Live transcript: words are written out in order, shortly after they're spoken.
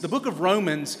The book of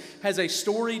Romans has a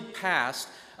storied past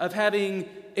of having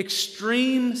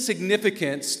extreme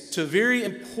significance to very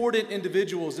important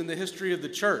individuals in the history of the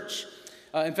church.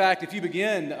 In fact, if you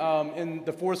begin in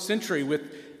the 4th century with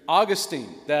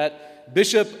Augustine, that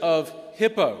bishop of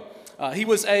Hippo, he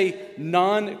was a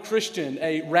non-Christian,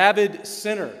 a rabid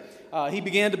sinner. He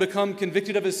began to become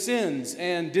convicted of his sins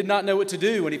and did not know what to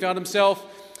do, and he found himself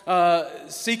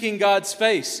seeking God's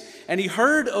face. And he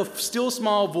heard a still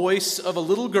small voice of a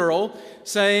little girl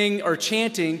saying or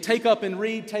chanting, "Take up and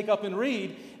read, take up and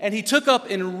read." And he took up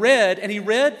and he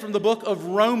read from the book of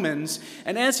Romans.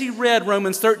 And as he read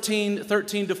Romans 13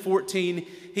 to 14,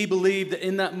 he believed that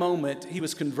in that moment he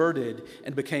was converted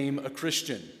and became a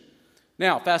Christian.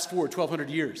 Now, fast forward 1,200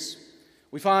 years.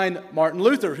 We find Martin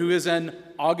Luther, who is an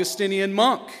Augustinian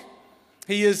monk.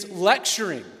 He is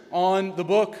lecturing on the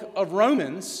book of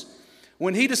Romans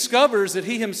when he discovers that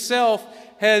he himself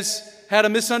has had a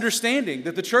misunderstanding,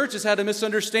 that the church has had a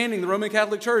misunderstanding, the Roman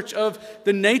Catholic Church, of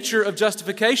the nature of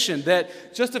justification,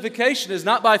 that justification is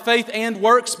not by faith and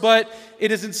works, but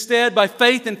it is instead by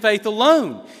faith and faith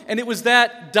alone. And it was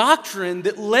that doctrine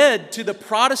that led to the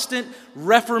Protestant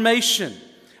Reformation,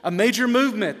 a major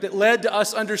movement that led to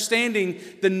us understanding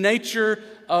the nature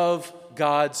of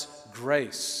God's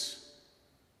grace.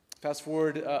 Fast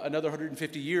forward another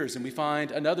 150 years, and we find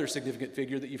another significant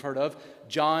figure that you've heard of,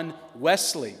 John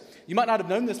Wesley. You might not have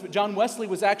known this, but John Wesley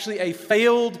was actually a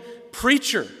failed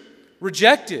preacher,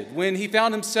 rejected when he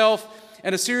found himself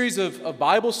in a series of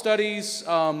Bible studies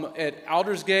at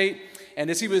Aldersgate. And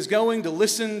as he was going to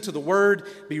listen to the word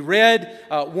be read,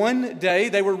 one day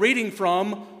they were reading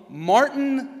from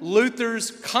Martin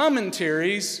Luther's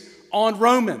commentaries on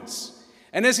Romans.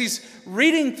 And as he's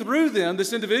reading through them,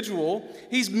 this individual,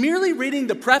 he's merely reading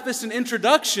the preface and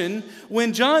introduction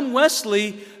when John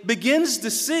Wesley begins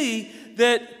to see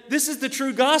that this is the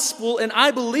true gospel and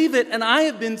I believe it and I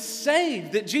have been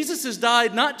saved, that Jesus has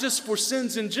died not just for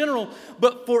sins in general,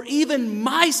 but for even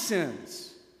my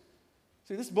sins.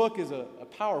 See, this book is a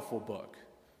powerful book,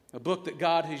 a book that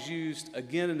God has used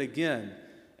again and again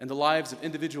in the lives of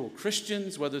individual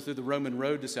Christians, whether through the Roman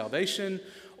road to salvation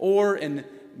or in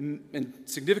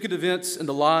significant events in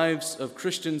the lives of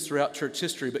Christians throughout church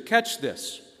history. But catch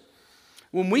this.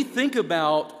 When we think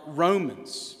about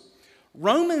Romans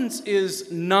is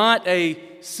not a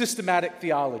systematic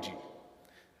theology.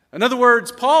 In other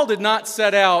words, Paul did not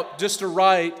set out just to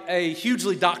write a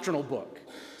hugely doctrinal book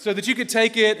so that you could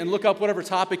take it and look up whatever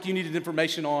topic you needed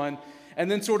information on and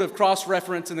then sort of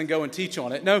cross-reference and then go and teach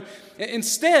on it. No,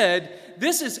 instead,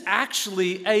 this is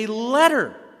actually a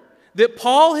letter that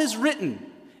Paul has written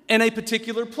in a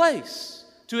particular place,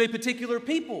 to a particular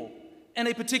people, in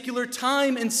a particular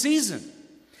time and season.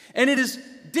 And it is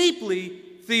deeply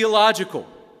theological.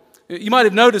 You might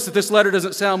have noticed that this letter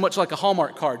doesn't sound much like a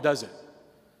Hallmark card, does it?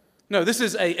 No, this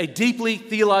is a deeply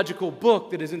theological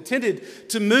book that is intended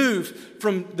to move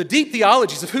from the deep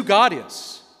theologies of who God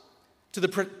is to the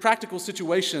practical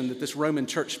situation that this Roman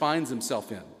church finds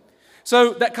himself in.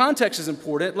 So that context is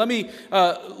important. Let me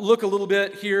look a little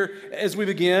bit here as we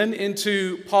begin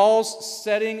into Paul's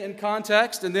setting and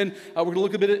context, and then we're going to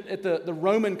look a bit at the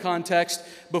Roman context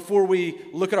before we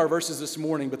look at our verses this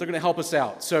morning, but they're going to help us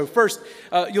out. So first,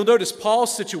 you'll notice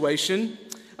Paul's situation.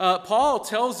 Paul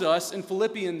tells us in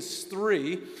Philippians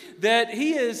 3 that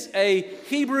he is a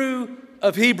Hebrew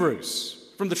of Hebrews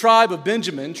from the tribe of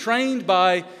Benjamin, trained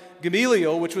by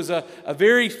Gamaliel, which was a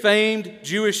very famed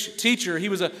Jewish teacher. He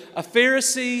was a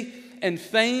Pharisee and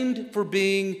famed for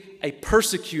being a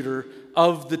persecutor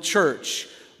of the church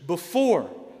before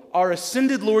our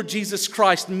ascended Lord Jesus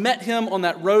Christ met him on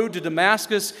that road to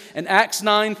Damascus in Acts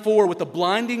 9:4 with a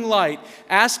blinding light,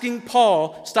 asking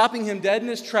Paul, stopping him dead in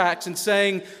his tracks and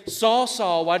saying, "Saul,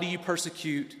 Saul, why do you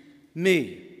persecute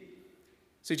me?"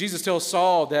 See, Jesus tells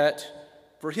Saul that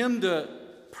for him to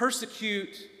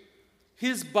persecute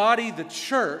his body, the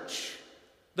church,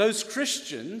 those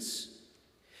Christians,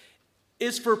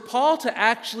 is for Paul to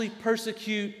actually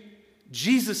persecute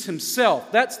Jesus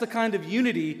himself. That's the kind of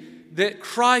unity that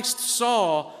Christ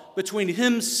saw between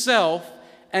himself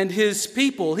and his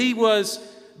people. He was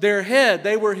their head,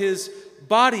 they were his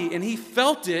body, and he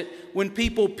felt it when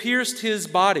people pierced his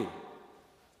body.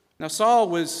 Now, Saul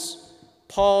was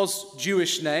Paul's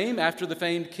Jewish name after the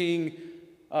famed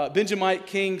Benjamite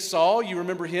king Saul. You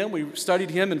remember him. We studied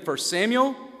him in 1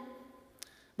 Samuel.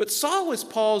 But Saul was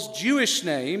Paul's Jewish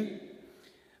name.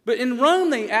 But in Rome,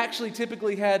 they actually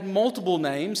typically had multiple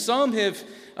names. Some have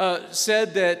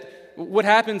said that what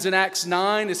happens in Acts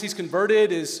 9 as he's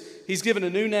converted is he's given a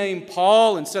new name,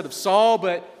 Paul, instead of Saul.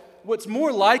 But what's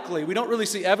more likely, we don't really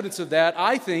see evidence of that,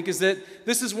 I think, is that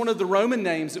this is one of the Roman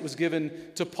names that was given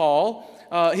to Paul.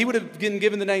 He would have been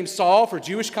given the name Saul for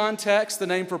Jewish context, the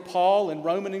name for Paul in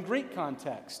Roman and Greek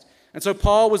context. And so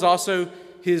Paul was also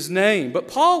his name. But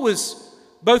Paul was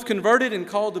both converted and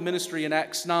called to ministry in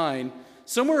Acts 9,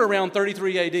 somewhere around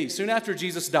 33 AD, soon after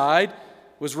Jesus died,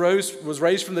 was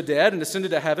raised from the dead and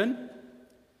ascended to heaven.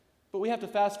 But we have to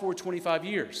fast forward 25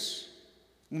 years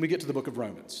when we get to the book of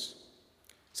Romans.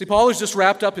 See, Paul has just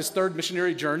wrapped up his third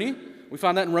missionary journey. We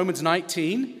find that in Romans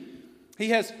 19. He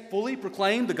has fully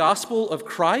proclaimed the gospel of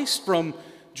Christ from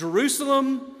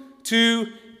Jerusalem to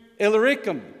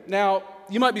Illyricum. Now,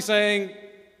 you might be saying,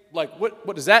 like,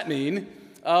 what does that mean?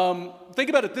 Think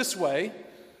about it this way.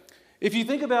 If you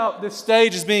think about this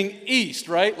stage as being east,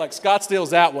 right? Like Scottsdale's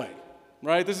that way,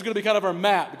 right? This is going to be kind of our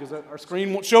map because our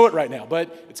screen won't show it right now,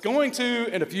 but it's going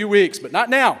to in a few weeks, but not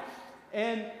now.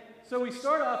 And so we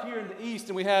start off here in the east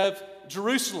and we have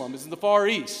Jerusalem is in the far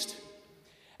east.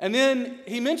 And then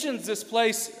he mentions this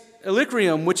place,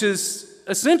 Illyricum, which is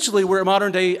essentially where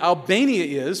modern-day Albania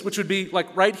is, which would be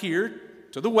like right here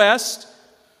to the west.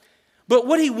 But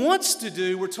what he wants to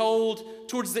do, we're told,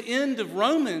 towards the end of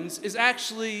Romans, is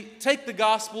actually take the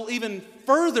gospel even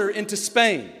further into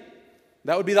Spain.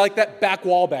 That would be like that back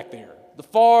wall back there, the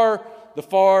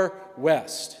far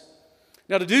west.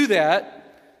 Now, to do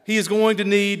that, he is going to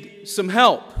need some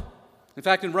help. In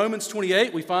fact, in Romans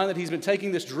 28, we find that he's been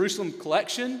taking this Jerusalem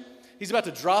collection. He's about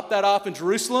to drop that off in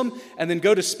Jerusalem and then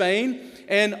go to Spain.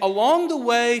 And along the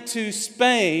way to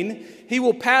Spain, he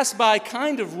will pass by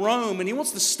kind of Rome, and he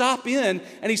wants to stop in,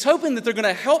 and he's hoping that they're going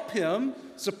to help him,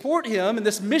 support him in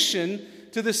this mission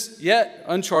to this yet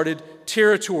uncharted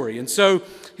territory. And so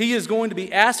he is going to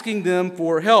be asking them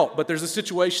for help, but there's a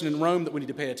situation in Rome that we need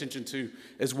to pay attention to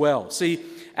as well. See,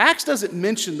 Acts doesn't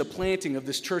mention the planting of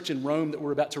this church in Rome that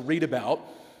we're about to read about,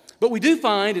 but we do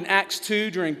find in Acts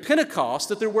 2 during Pentecost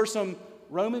that there were some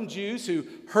Roman Jews who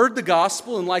heard the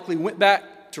gospel and likely went back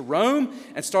to Rome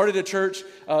and started a church,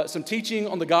 some teaching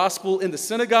on the gospel in the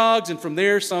synagogues, and from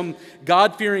there some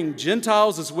God-fearing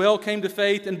Gentiles as well came to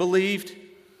faith and believed.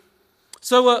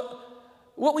 So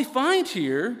what we find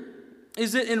here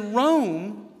is that in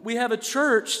Rome we have a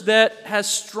church that has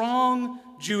strong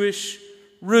Jewish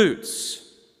roots.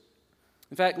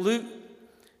 In fact, Luke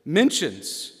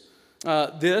mentions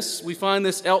this. We find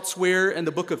this elsewhere in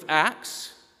the book of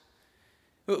Acts.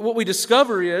 What we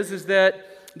discover is that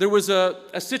there was a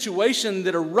situation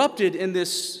that erupted in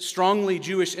this strongly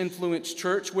Jewish-influenced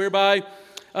church whereby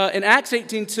in Acts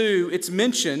 18:2, it's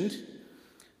mentioned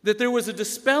that there was a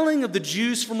dispelling of the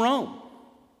Jews from Rome.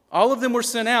 All of them were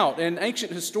sent out. An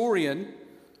ancient historian,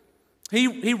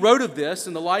 he wrote of this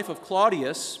in the life of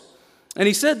Claudius, and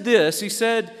he said this. He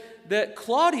said that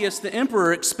Claudius, the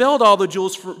emperor, expelled all the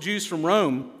Jews from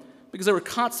Rome because they were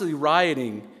constantly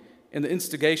rioting in the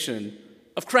instigation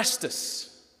of Chrestus.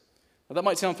 Now, that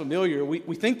might sound familiar.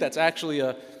 We think that's actually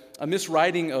a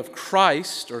miswriting of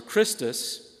Christ or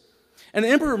Christus. And the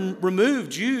emperor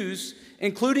removed Jews,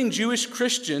 including Jewish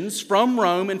Christians, from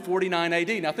Rome in 49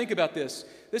 AD. Now think about this.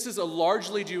 This is a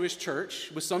largely Jewish church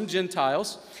with some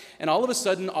Gentiles, and all of a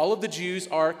sudden all of the Jews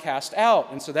are cast out,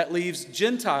 and so that leaves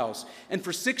Gentiles. And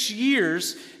for 6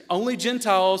 years, only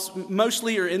Gentiles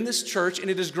mostly are in this church, and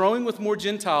it is growing with more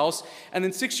Gentiles. And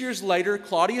then 6 years later,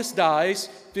 Claudius dies,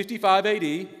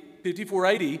 54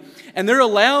 AD, and they're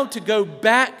allowed to go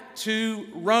back to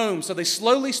Rome. So they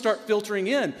slowly start filtering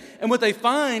in. And what they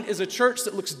find is a church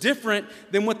that looks different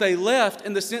than what they left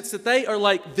in the sense that they are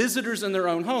like visitors in their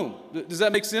own home. Does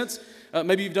that make sense?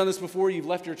 Maybe you've done this before. You've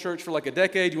left your church for like a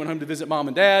decade. You went home to visit mom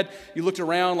and dad. You looked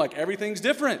around like everything's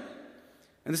different.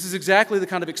 And this is exactly the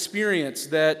kind of experience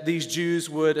that these Jews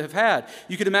would have had.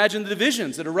 You could imagine the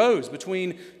divisions that arose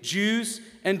between Jews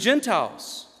and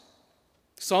Gentiles.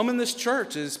 Some in this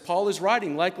church, as Paul is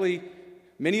writing, likely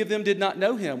many of them did not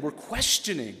know him, were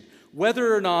questioning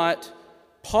whether or not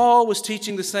Paul was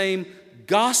teaching the same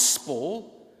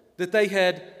gospel that they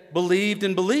had believed.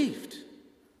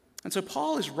 And so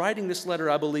Paul is writing this letter,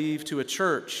 I believe, to a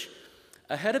church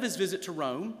ahead of his visit to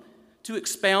Rome to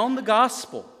expound the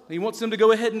gospel. He wants them to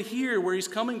go ahead and hear where he's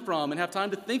coming from and have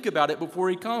time to think about it before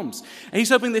he comes. And he's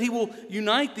hoping that he will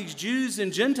unite these Jews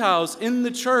and Gentiles in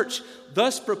the church,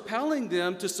 thus propelling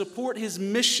them to support his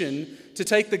mission to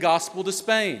take the gospel to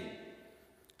Spain.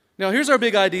 Now, here's our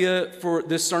big idea for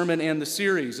this sermon and the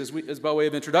series as by way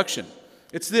of introduction.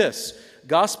 It's this: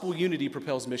 gospel unity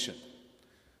propels mission.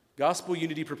 Gospel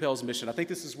unity propels mission. I think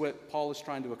this is what Paul is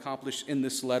trying to accomplish in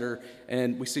this letter,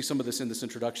 and we see some of this in this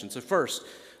introduction. So first,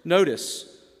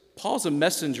 notice, Paul's a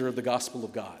messenger of the gospel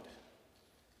of God.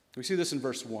 We see this in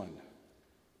verse 1.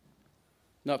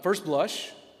 Now, at first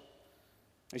blush,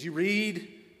 as you read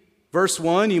verse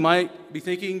 1, you might be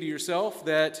thinking to yourself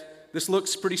that this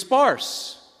looks pretty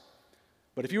sparse.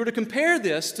 But if you were to compare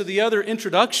this to the other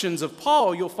introductions of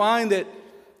Paul, you'll find that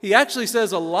he actually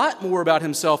says a lot more about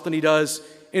himself than he does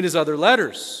in his other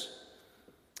letters.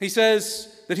 He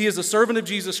says that he is a servant of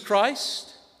Jesus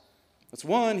Christ. That's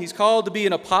one. He's called to be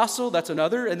an apostle. That's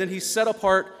another. And then he's set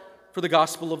apart for the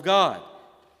gospel of God.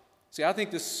 See, I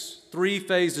think this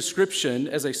three-phase description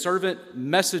as a servant,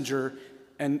 messenger,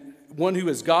 and one who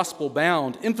is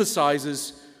gospel-bound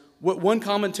emphasizes what one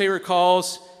commentator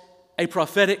calls a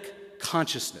prophetic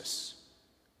consciousness.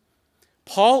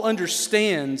 Paul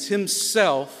understands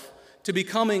himself to be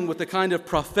coming with a kind of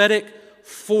prophetic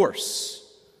force.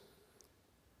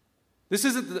 This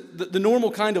isn't the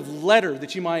normal kind of letter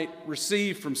that you might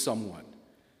receive from someone.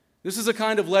 This is a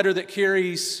kind of letter that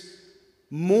carries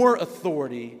more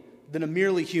authority than a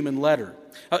merely human letter.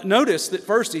 Notice that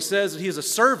first he says that he is a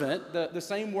servant, the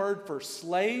same word for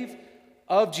slave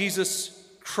of Jesus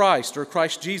Christ or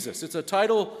Christ Jesus. It's a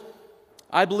title,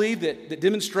 I believe, that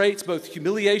demonstrates both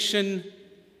humiliation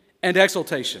and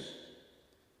exaltation.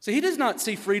 So he does not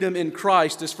see freedom in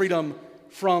Christ as freedom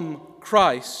from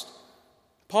Christ.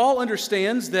 Paul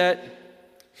understands that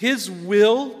his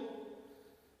will,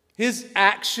 his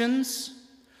actions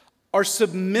are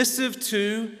submissive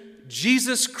to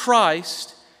Jesus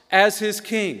Christ as his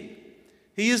king.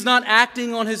 He is not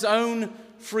acting on his own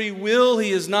free will.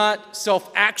 He is not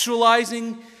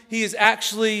self-actualizing. He is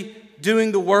actually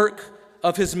doing the work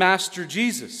of his master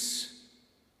Jesus.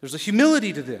 There's a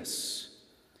humility to this.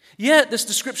 Yet this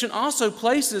description also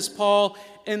places Paul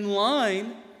in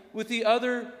line with the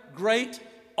other great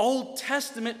Old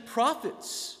Testament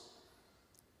prophets.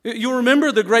 You'll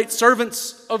remember the great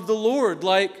servants of the Lord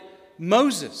like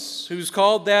Moses, who's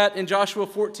called that in Joshua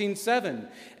 14:7,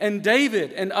 and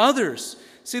David and others.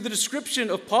 See, the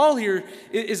description of Paul here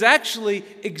is actually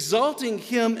exalting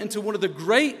him into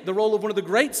the role of one of the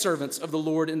great servants of the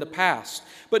Lord in the past.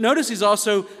 But notice he's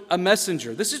also a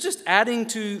messenger. This is just adding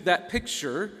to that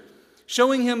picture,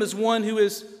 showing him as one who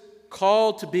is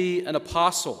called to be an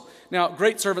apostle. Now,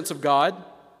 great servants of God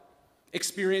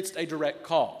experienced a direct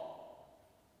call.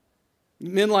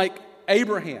 Men like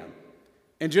Abraham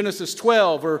in Genesis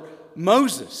 12, or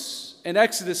Moses in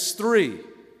Exodus 3,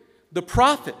 the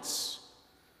prophets.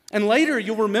 And later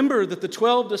you'll remember that the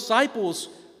 12 disciples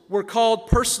were called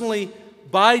personally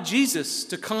by Jesus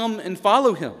to come and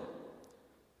follow him.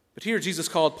 But here Jesus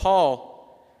called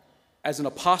Paul as an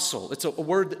apostle. It's a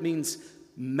word that means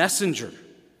messenger.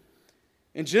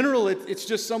 In general, it's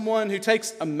just someone who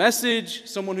takes a message,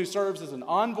 someone who serves as an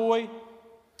envoy.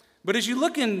 But as you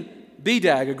look in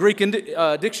BDAG, a Greek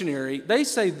dictionary, they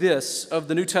say this of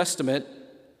the New Testament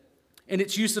in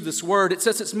its use of this word. It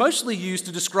says it's mostly used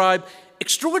to describe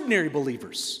extraordinary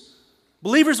believers.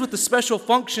 Believers with the special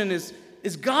function is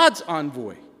God's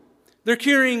envoy. They're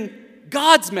carrying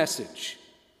God's message.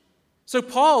 So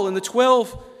Paul and the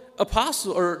 12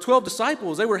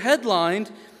 disciples, they were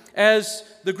headlined as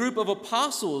the group of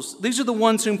apostles. These are the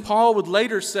ones whom Paul would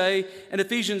later say in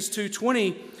Ephesians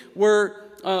 2:20 were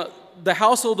the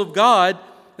household of God.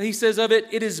 He says of it,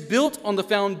 it is built on the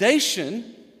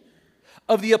foundation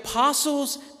of the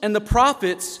apostles and the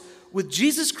prophets, with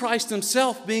Jesus Christ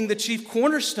himself being the chief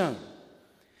cornerstone.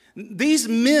 These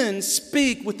men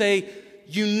speak with a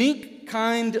unique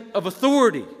kind of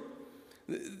authority.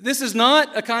 This is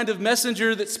not a kind of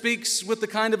messenger that speaks with the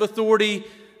kind of authority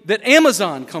that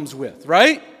Amazon comes with,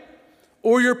 right?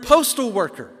 Or your postal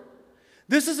worker.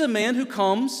 This is a man who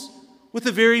comes with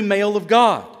the very mail of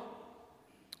God.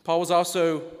 Paul was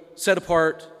also set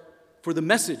apart for the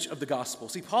message of the gospel.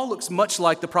 See, Paul looks much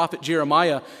like the prophet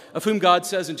Jeremiah, of whom God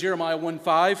says in Jeremiah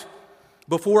 1:5,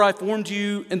 "Before I formed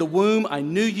you in the womb, I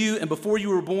knew you, and before you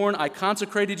were born, I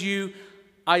consecrated you.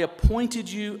 I appointed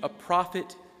you a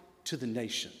prophet to the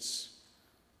nations."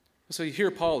 So you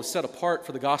hear Paul is set apart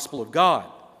for the gospel of God.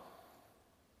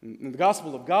 And the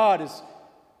gospel of God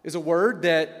is a word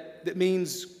that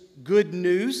means good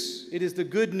news. It is the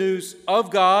good news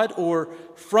of God or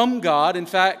from God. In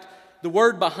fact, the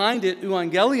word behind it,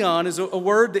 euangelion, is a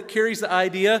word that carries the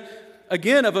idea,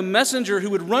 again, of a messenger who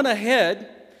would run ahead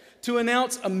to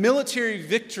announce a military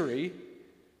victory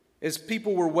as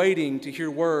people were waiting to hear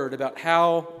word about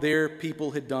how their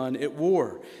people had done at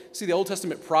war. See, the Old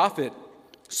Testament prophet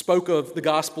spoke of the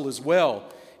gospel as well.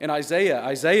 In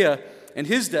Isaiah in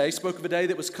his day spoke of a day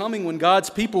that was coming when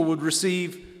God's people would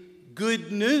receive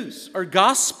good news or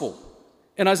gospel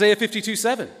in Isaiah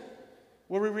 52:7,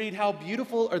 where we read, how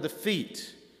beautiful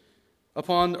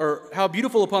upon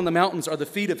the mountains are the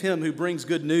feet of him who brings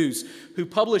good news, who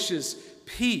publishes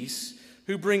peace,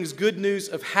 who brings good news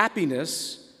of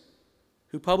happiness,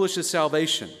 who publishes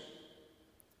salvation,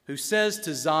 who says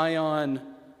to Zion,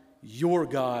 your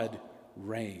God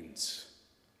reigns.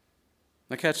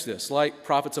 Now catch this. Like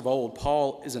prophets of old,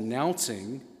 Paul is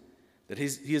announcing that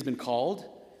he has been called,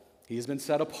 he has been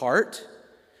set apart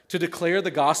to declare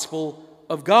the gospel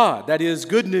of God. That is,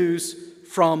 good news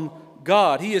from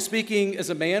God. He is speaking as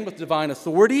a man with divine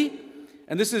authority,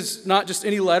 and this is not just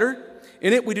any letter.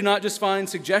 In it, we do not just find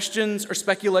suggestions or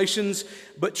speculations,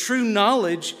 but true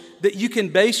knowledge that you can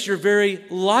base your very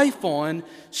life on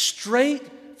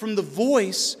straight from the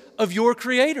voice of your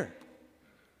Creator.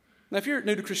 Now, if you're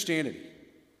new to Christianity,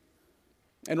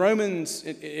 and Romans,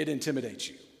 it intimidates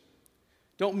you,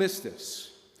 don't miss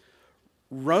this.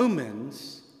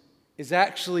 Romans is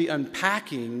actually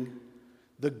unpacking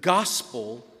the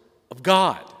gospel of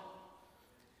God.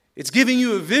 It's giving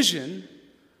you a vision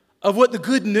of what the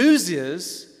good news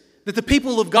is that the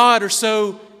people of God are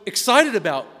so excited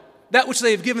about, that which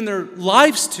they have given their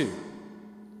lives to.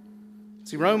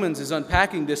 See, Romans is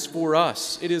unpacking this for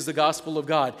us. It is the gospel of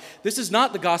God. This is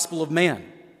not the gospel of man.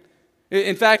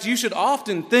 In fact, you should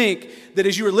often think that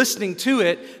as you are listening to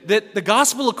it, that the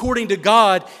gospel according to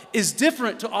God is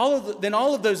different than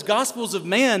all of those gospels of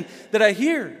man that I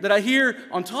hear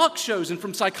on talk shows and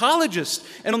from psychologists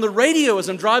and on the radio as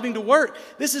I'm driving to work.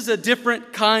 This is a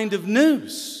different kind of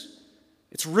news.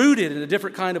 It's rooted in a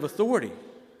different kind of authority.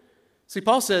 See,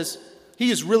 Paul says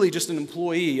he is really just an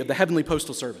employee of the Heavenly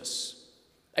Postal Service,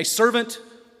 a servant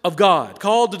of God,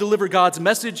 called to deliver God's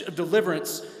message of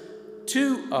deliverance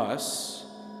to us,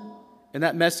 and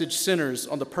that message centers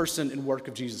on the person and work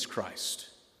of Jesus Christ.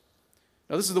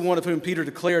 Now, this is the one of whom Peter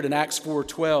declared in Acts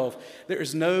 4:12, there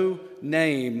is no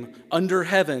name under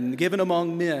heaven given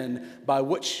among men by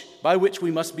which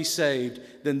we must be saved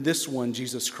than this one,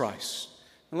 Jesus Christ.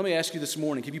 Now, let me ask you this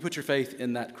morning, have you put your faith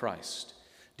in that Christ?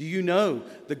 Do you know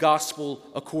the gospel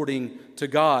according to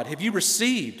God? Have you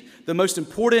received the most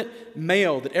important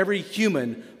mail that every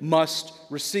human must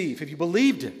receive? Have you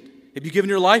believed it? Have you given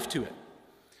your life to it?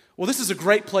 Well, this is a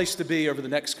great place to be over the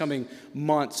next coming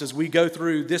months as we go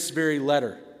through this very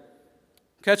letter.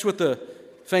 Catch what the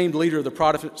famed leader of the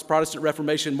Protestant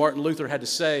Reformation, Martin Luther, had to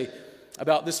say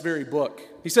about this very book.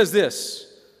 He says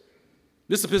this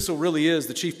epistle really is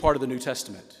the chief part of the New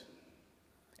Testament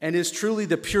and is truly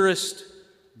the purest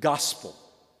gospel.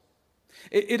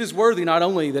 It is worthy not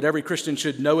only that every Christian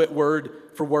should know it word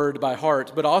for word by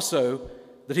heart, but also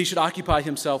that he should occupy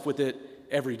himself with it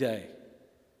every day.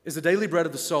 Is the daily bread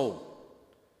of the soul.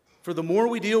 For the more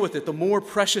we deal with it, the more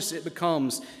precious it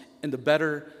becomes and the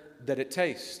better that it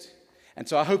tastes. And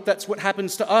so I hope that's what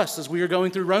happens to us as we are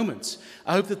going through Romans.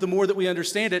 I hope that the more that we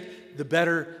understand it, the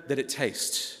better that it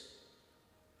tastes.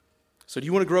 So do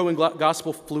you want to grow in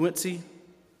gospel fluency?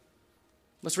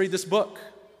 Let's read this book.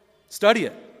 Study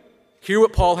it. Hear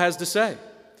what Paul has to say.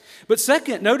 But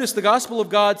second, notice the gospel of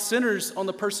God centers on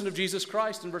the person of Jesus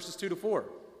Christ in verses 2-4.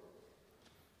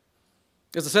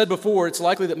 As I said before, it's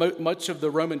likely that much of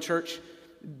the Roman church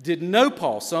didn't know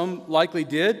Paul. Some likely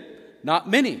did, not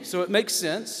many. So it makes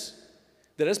sense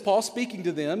that as Paul's speaking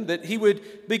to them, that he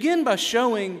would begin by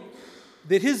showing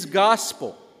that his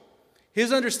gospel,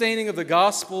 his understanding of the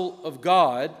gospel of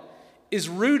God, is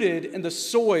rooted in the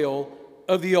soil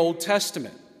of the Old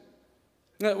Testament.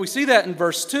 Now, we see that in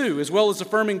verse 2, as well as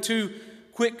affirming two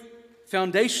quick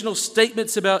foundational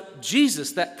statements about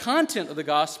Jesus, that content of the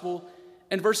gospel,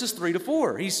 in verses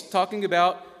 3-4. He's talking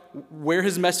about where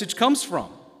his message comes from.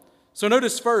 So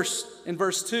notice first in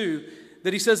verse 2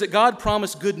 that he says that God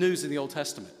promised good news in the Old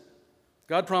Testament.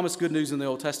 God promised good news in the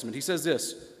Old Testament. He says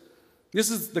this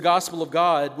is the gospel of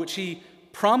God, which he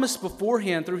promised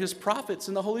beforehand through his prophets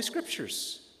in the Holy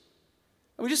Scriptures.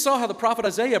 And we just saw how the prophet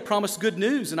Isaiah promised good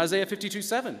news in Isaiah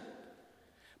 52:7.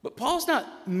 But Paul's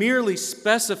not merely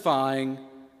specifying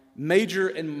major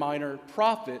and minor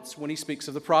prophets when he speaks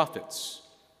of the prophets.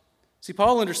 See,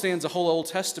 Paul understands the whole Old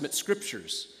Testament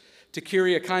scriptures to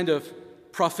carry a kind of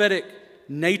prophetic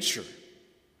nature.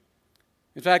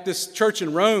 In fact, this church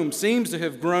in Rome seems to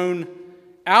have grown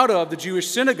out of the Jewish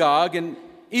synagogue, and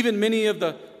even many of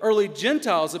the early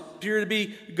Gentiles appear to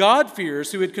be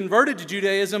God-fearers who had converted to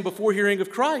Judaism before hearing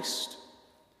of Christ.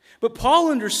 But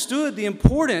Paul understood the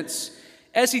importance,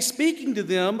 as he's speaking to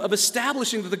them, of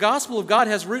establishing that the gospel of God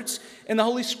has roots in the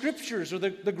Holy Scriptures, or the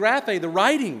graphe, the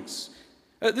writings.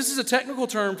 This is a technical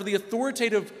term for the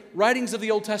authoritative writings of the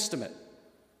Old Testament.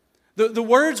 The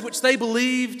words which they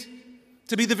believed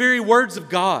to be the very words of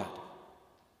God.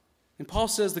 And Paul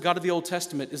says the God of the Old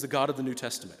Testament is the God of the New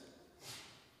Testament.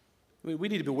 I mean, we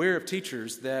need to beware of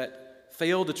teachers that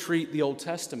fail to treat the Old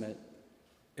Testament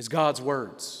as God's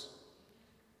words,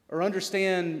 or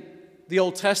understand the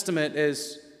Old Testament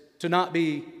as to not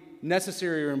be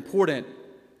necessary or important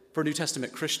for New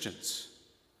Testament Christians.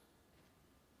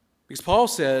 Because Paul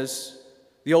says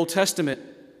the Old Testament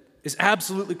is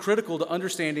absolutely critical to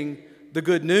understanding the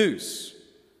good news.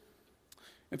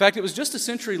 In fact, it was just a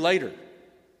century later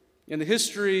in the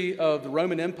history of the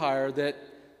Roman Empire that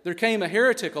there came a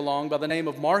heretic along by the name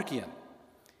of Marcion.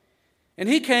 And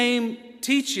he came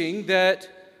teaching that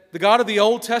the God of the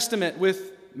Old Testament,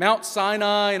 with Mount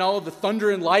Sinai and all of the thunder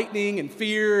and lightning and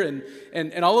fear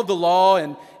and all of the law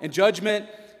and judgment,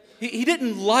 he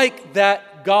didn't like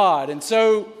that God. And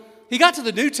so he got to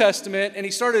the New Testament and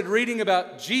he started reading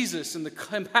about Jesus and the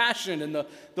compassion and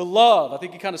the love. I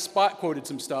think he kind of spot quoted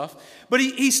some stuff. But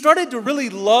he started to really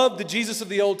love the Jesus of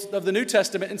the New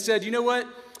Testament and said, you know what?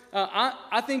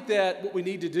 I think that what we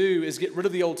need to do is get rid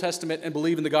of the Old Testament and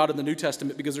believe in the God of the New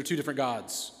Testament because they're two different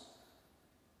gods.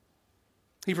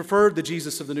 He preferred the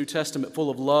Jesus of the New Testament full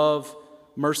of love,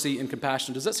 mercy, and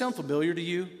compassion. Does that sound familiar to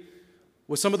you?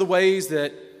 With some of the ways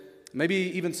that maybe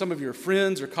even some of your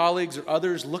friends or colleagues or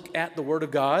others look at the Word of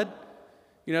God?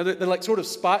 You know, they're like sort of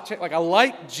spot check. Like, I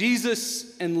like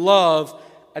Jesus and love.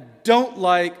 I don't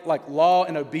like law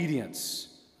and obedience.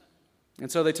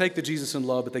 And so they take the Jesus and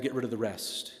love, but they get rid of the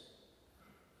rest.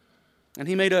 And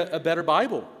he made a better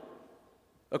Bible,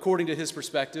 according to his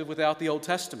perspective, without the Old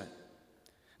Testament.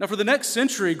 Now, for the next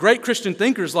century, great Christian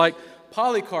thinkers like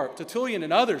Polycarp, Tertullian,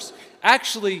 and others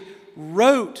actually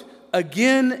wrote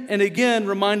again and again,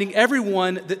 reminding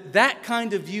everyone that that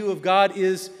kind of view of God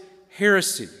is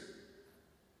heresy.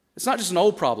 It's not just an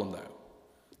old problem, though.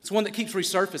 It's one that keeps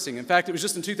resurfacing. In fact, it was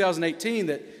just in 2018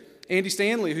 that Andy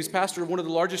Stanley, who's pastor of one of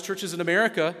the largest churches in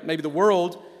America, maybe the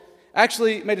world,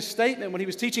 actually made a statement when he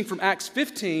was teaching from Acts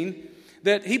 15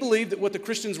 that he believed that what the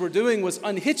Christians were doing was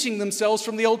unhitching themselves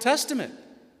from the Old Testament.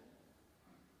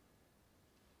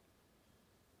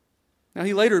 Now,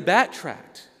 he later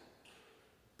backtracked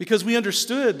because we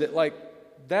understood that,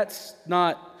 that's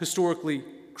not historically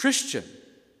Christian.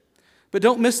 But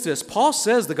don't miss this. Paul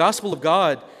says the gospel of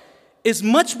God is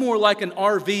much more like an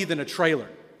RV than a trailer.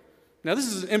 Now, this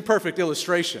is an imperfect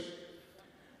illustration,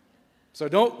 so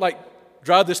don't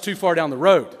drive this too far down the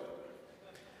road.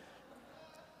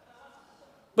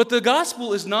 But the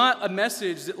gospel is not a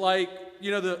message that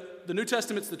the New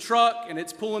Testament's the truck and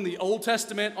it's pulling the Old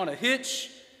Testament on a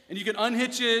hitch and you can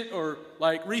unhitch it or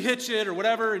rehitch it or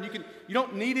whatever, and you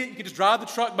don't need it. You can just drive the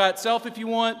truck by itself if you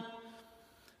want.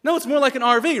 No, it's more like an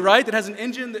RV, right? That has an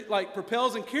engine that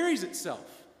propels and carries itself.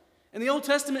 And the Old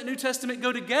Testament and New Testament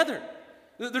go together.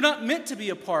 They're not meant to be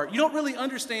apart. You don't really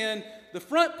understand the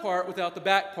front part without the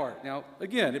back part. Now,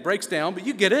 again, it breaks down, but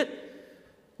you get it.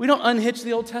 We don't unhitch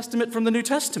the Old Testament from the New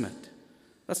Testament.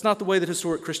 That's not the way that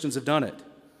historic Christians have done it.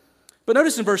 But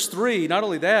notice in verse 3, not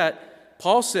only that,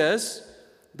 Paul says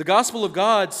the gospel of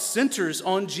God centers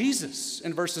on Jesus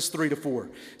in verses 3 to 4.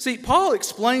 See, Paul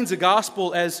explains the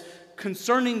gospel as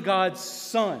concerning God's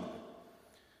Son.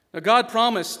 Now, God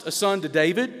promised a son to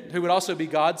David, who would also be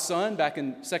God's son, back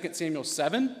in 2 Samuel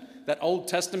 7, that Old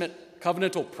Testament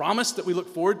covenantal promise that we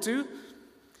look forward to.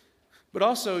 But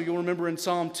also, you'll remember in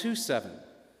Psalm 2:7.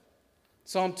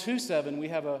 Psalm 2:7, we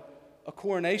have a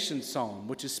coronation psalm,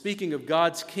 which is speaking of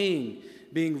God's king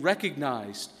being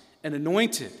recognized and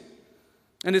anointed.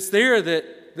 And it's there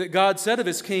that God said of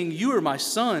his king, "You are my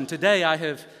son, today I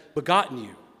have begotten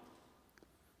you."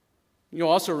 You'll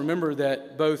also remember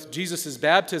that both Jesus'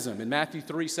 baptism in Matthew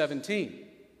 3:17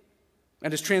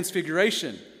 and his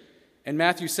transfiguration in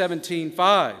Matthew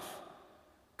 17:5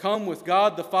 come with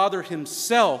God the Father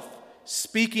himself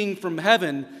speaking from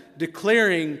heaven,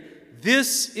 declaring,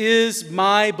 "This is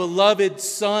my beloved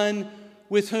Son,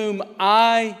 with whom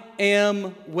I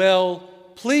am well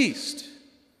pleased."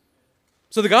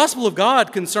 So the gospel of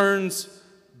God concerns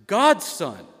God's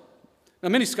Son. Now,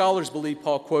 many scholars believe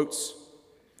Paul quotes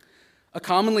a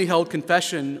commonly held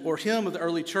confession or hymn of the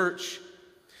early church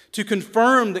to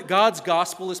confirm that God's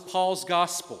gospel is Paul's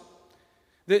gospel.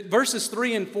 That verses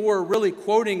 3 and 4 are really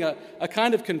quoting a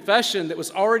kind of confession that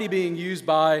was already being used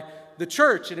by the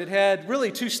church, and it had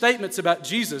really two statements about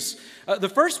Jesus. The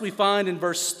first we find in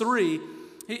verse 3.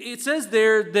 It says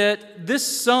there that this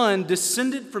son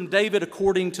descended from David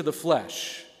according to the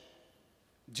flesh.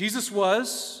 Jesus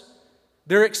was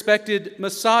their expected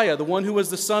Messiah, the one who was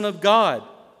the Son of God,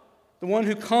 the one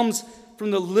who comes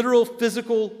from the literal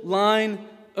physical line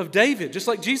of David, just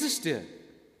like Jesus did.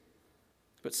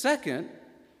 But second,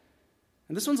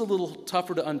 and this one's a little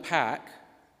tougher to unpack,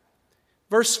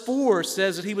 verse 4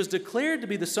 says that he was declared to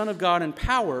be the Son of God in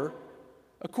power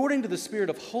according to the Spirit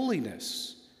of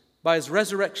holiness by his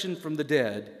resurrection from the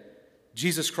dead,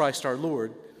 Jesus Christ our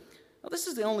Lord. Now, this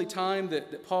is the only time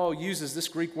that Paul uses this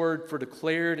Greek word for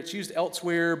declared. It's used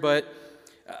elsewhere, but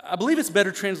I believe it's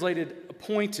better translated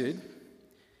appointed.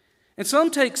 And some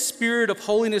take spirit of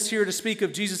holiness here to speak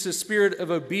of Jesus' spirit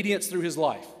of obedience through his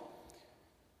life.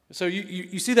 So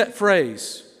you see that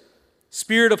phrase,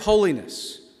 spirit of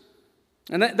holiness.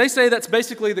 And they say that's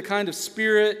basically the kind of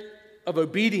spirit of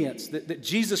obedience that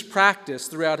Jesus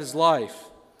practiced throughout his life.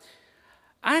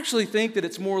 I actually think that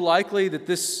it's more likely that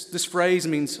this phrase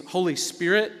means Holy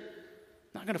Spirit.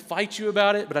 I'm not going to fight you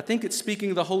about it, but I think it's speaking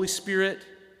of the Holy Spirit.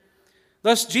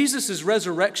 Thus, Jesus'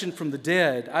 resurrection from the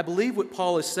dead, I believe what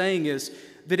Paul is saying is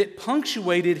that it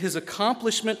punctuated his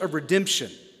accomplishment of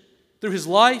redemption through his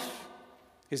life,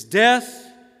 his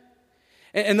death,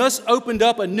 and thus opened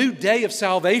up a new day of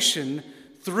salvation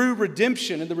through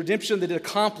redemption and the redemption that it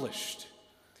accomplished.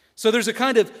 So there's a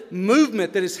kind of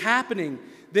movement that is happening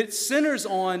that centers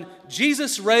on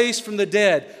Jesus raised from the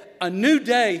dead. A new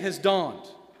day has dawned.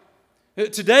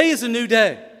 Today is a new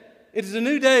day. It is a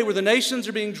new day where the nations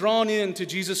are being drawn into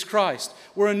Jesus Christ,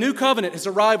 where a new covenant has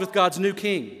arrived with God's new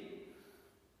king.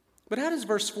 But how does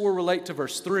verse 4 relate to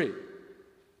verse 3?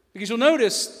 Because you'll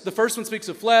notice the first one speaks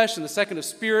of flesh and the second of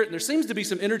spirit, and there seems to be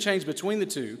some interchange between the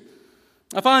two.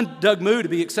 I find Doug Moo to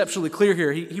be exceptionally clear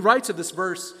here. He writes of this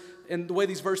verse and the way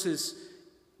these verses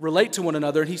relate to one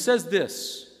another, and he says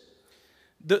this: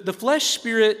 the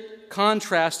flesh-spirit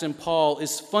contrast in Paul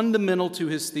is fundamental to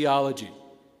his theology,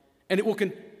 and it will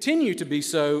continue to be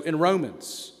so in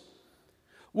Romans.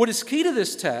 What is key to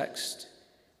this text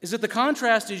is that the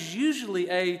contrast is usually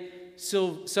a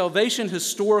salvation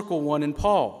historical one in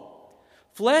Paul.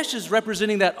 Flesh is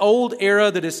representing that old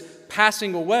era that is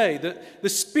passing away. The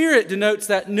Spirit denotes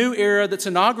that new era that's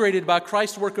inaugurated by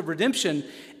Christ's work of redemption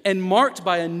and marked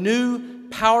by a new,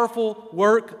 powerful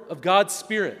work of God's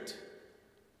Spirit.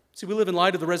 See, we live in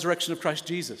light of the resurrection of Christ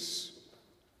Jesus,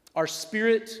 our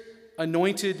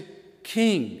Spirit-anointed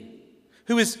King,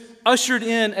 who has ushered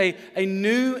in a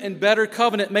new and better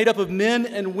covenant made up of men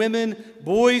and women,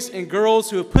 boys and girls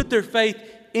who have put their faith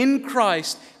in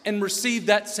Christ and received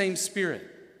that same Spirit.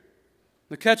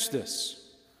 Now catch this.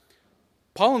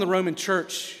 Paul and the Roman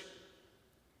church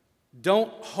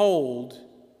don't hold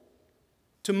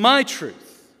to my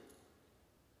truth.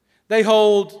 They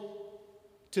hold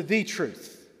to the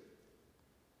truth.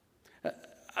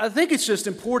 I think it's just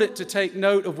important to take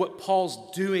note of what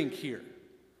Paul's doing here.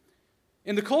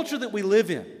 In the culture that we live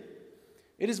in,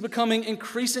 it is becoming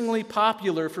increasingly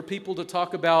popular for people to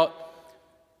talk about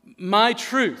my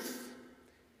truth,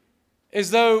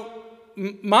 as though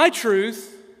my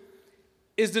truth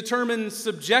is determined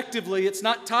subjectively. It's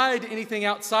not tied to anything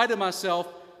outside of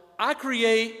myself. I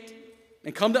create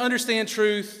and come to understand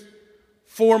truth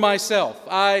for myself.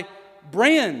 I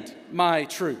brand my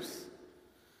truth.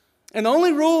 And the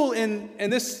only rule in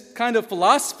this kind of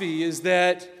philosophy is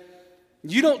that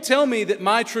you don't tell me that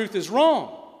my truth is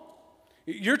wrong.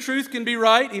 Your truth can be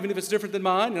right, even if it's different than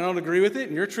mine, and I don't agree with it,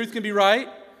 and your truth can be right.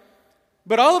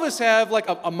 But all of us have like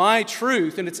a my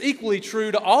truth, and it's equally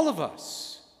true to all of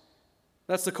us.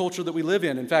 That's the culture that we live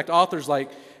in. In fact, authors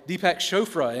like Deepak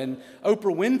Chopra and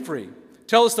Oprah Winfrey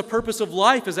tell us the purpose of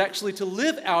life is actually to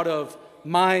live out of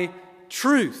my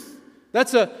truth.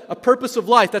 That's a purpose of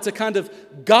life. That's a kind of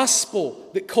gospel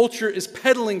that culture is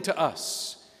peddling to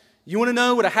us. You want to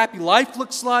know what a happy life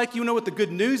looks like? You know what the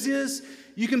good news is?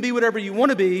 You can be whatever you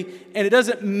want to be, and it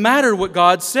doesn't matter what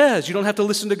God says. You don't have to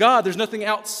listen to God. There's nothing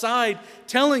outside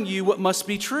telling you what must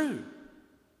be true.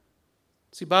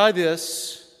 See, by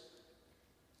this,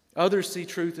 others see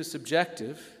truth as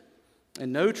subjective,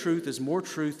 and no truth is more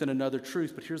truth than another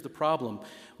truth. But here's the problem.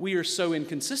 We are so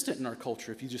inconsistent in our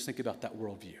culture if you just think about that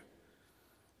worldview.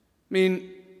 I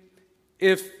mean,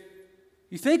 if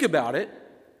you think about it,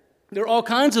 there are all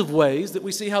kinds of ways that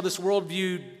we see how this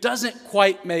worldview doesn't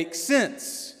quite make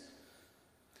sense.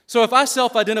 So if I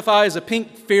self-identify as a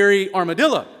pink fairy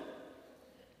armadillo,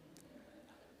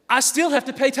 I still have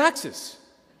to pay taxes.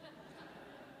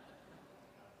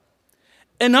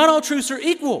 And not all truths are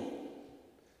equal.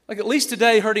 Like at least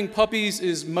today, hurting puppies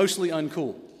is mostly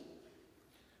uncool.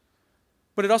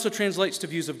 But it also translates to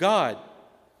views of God.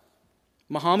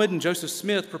 Muhammad and Joseph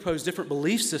Smith propose different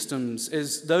belief systems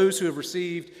as those who have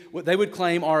received what they would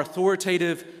claim are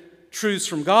authoritative truths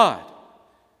from God.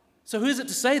 So who is it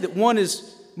to say that one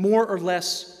is more or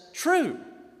less true?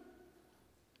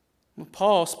 Well,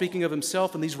 Paul, speaking of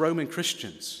himself and these Roman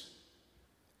Christians,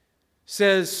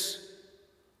 says,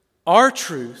 our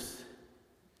truth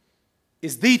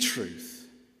is the truth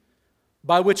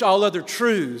by which all other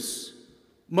truths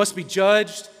must be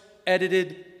judged,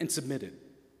 edited, and submitted.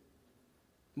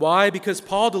 Why? Because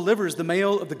Paul delivers the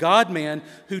mail of the God-man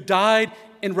who died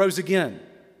and rose again.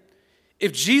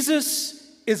 If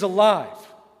Jesus is alive,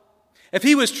 if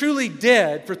he was truly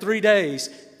dead for 3 days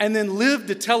and then lived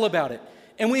to tell about it,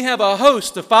 and we have a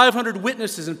host of 500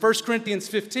 witnesses in 1 Corinthians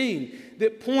 15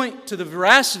 that point to the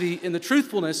veracity and the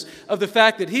truthfulness of the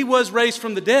fact that he was raised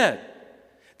from the dead,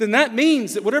 then that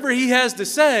means that whatever he has to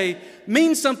say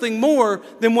means something more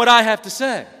than what I have to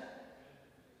say.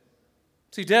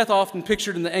 See, death often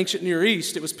pictured in the ancient Near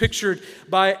East, it was pictured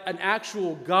by an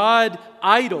actual god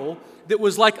idol that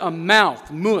was like a mouth,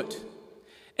 mut.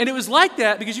 And it was like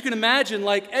that because you can imagine,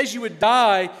 like, as you would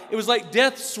die, it was like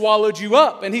death swallowed you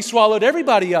up, and he swallowed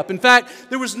everybody up. In fact,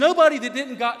 there was nobody that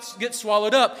didn't get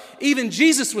swallowed up. Even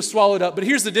Jesus was swallowed up. But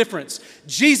here's the difference.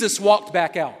 Jesus walked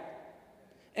back out.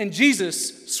 And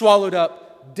Jesus swallowed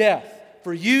up death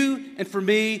for you and for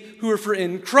me who are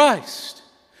in Christ.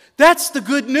 That's the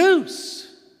good news.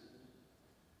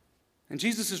 And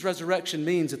Jesus' resurrection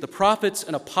means that the prophets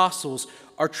and apostles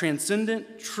are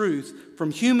transcendent truth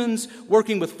from humans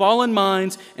working with fallen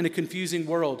minds in a confusing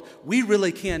world. We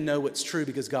really can know what's true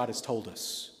because God has told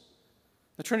us.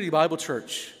 The Trinity Bible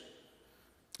Church,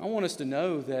 I want us to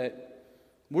know that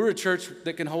we're a church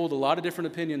that can hold a lot of different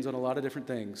opinions on a lot of different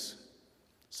things,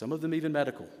 some of them even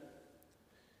medical.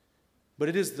 But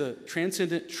it is the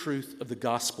transcendent truth of the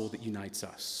gospel that unites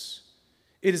us.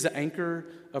 It is the anchor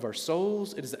of our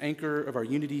souls. It is the anchor of our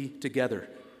unity together.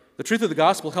 The truth of the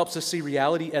gospel helps us see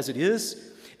reality as it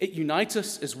is. It unites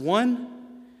us as one.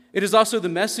 It is also the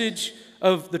message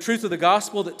of the truth of the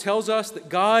gospel that tells us that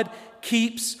God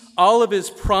keeps all of his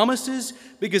promises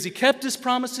because he kept his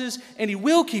promises and he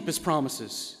will keep his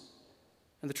promises.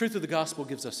 And the truth of the gospel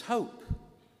gives us hope.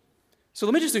 So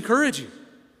let me just encourage you.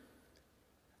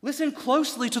 Listen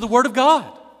closely to the word of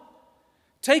God.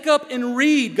 Take up and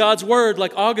read God's word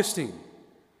like Augustine.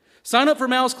 Sign up for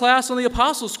Mal's class on the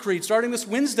Apostles' Creed starting this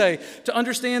Wednesday to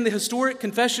understand the historic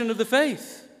confession of the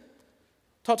faith.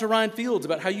 Talk to Ryan Fields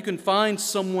about how you can find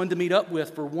someone to meet up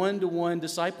with for one-to-one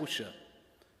discipleship.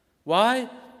 Why?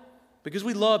 Because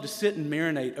we love to sit and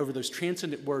marinate over those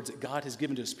transcendent words that God has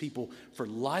given to his people for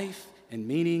life and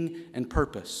meaning and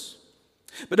purpose.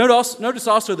 But notice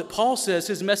also that Paul says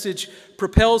his message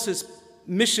propels his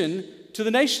mission to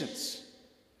the nations.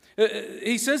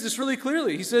 He says this really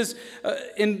clearly. He says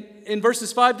in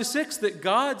verses 5 to 6 that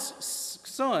God's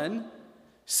Son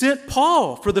sent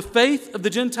Paul for the faith of the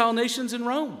Gentile nations in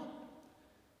Rome.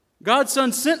 God's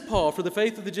Son sent Paul for the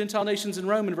faith of the Gentile nations in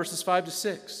Rome in verses 5 to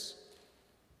 6.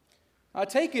 I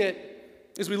take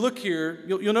it, as we look here,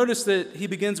 you'll notice that he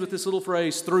begins with this little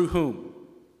phrase, through whom.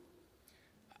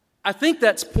 I think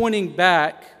that's pointing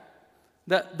back,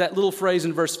 that little phrase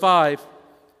in verse 5,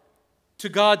 to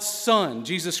God's Son,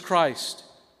 Jesus Christ,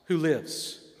 who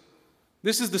lives.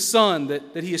 This is the Son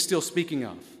that he is still speaking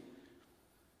of.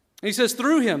 And he says,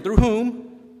 through him, through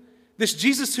whom? This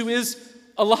Jesus who is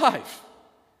alive.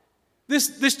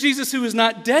 This Jesus who is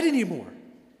not dead anymore.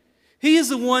 He is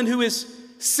the one who is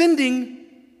sending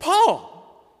Paul.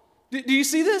 Do you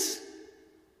see this?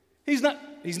 He's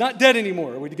not dead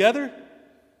anymore. Are we together?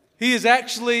 He is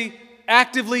actually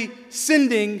actively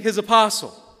sending his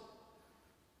apostle.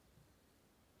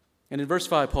 And in verse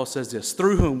 5, Paul says this,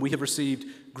 through whom we have received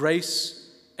grace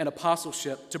and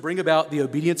apostleship to bring about the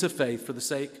obedience of faith for the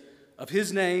sake of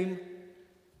his name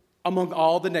among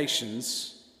all the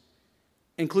nations,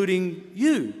 including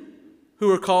you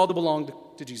who are called to belong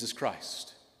to Jesus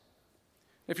Christ.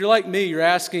 If you're like me, you're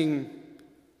asking,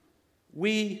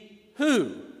 we who?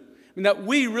 I mean, that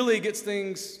we really gets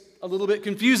things a little bit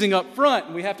confusing up front,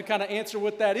 and we have to kind of answer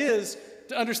what that is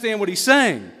to understand what he's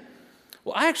saying.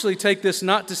 Well, I actually take this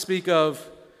not to speak of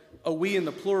a we in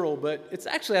the plural, but it's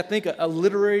actually, I think, a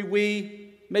literary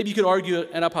we. Maybe you could argue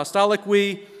an apostolic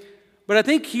we. But I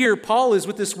think here Paul is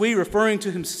with this we referring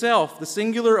to himself, the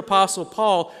singular apostle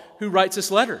Paul, who writes this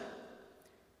letter.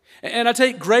 And I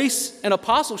take grace and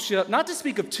apostleship not to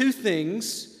speak of two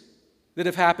things that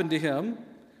have happened to him,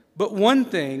 but one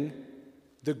thing,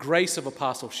 the grace of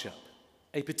apostleship,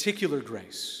 a particular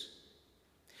grace.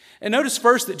 And notice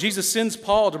first that Jesus sends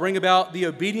Paul to bring about the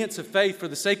obedience of faith for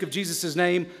the sake of Jesus'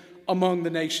 name among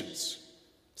the nations.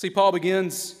 See, Paul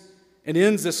begins and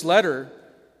ends this letter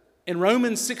in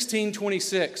Romans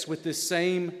 16:26 with this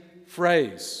same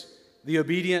phrase, the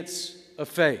obedience of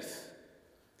faith.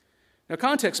 Now,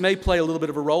 context may play a little bit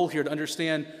of a role here to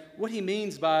understand what he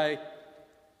means by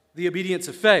the obedience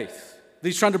of faith that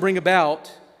he's trying to bring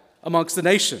about amongst the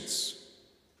nations.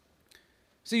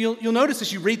 See, you'll notice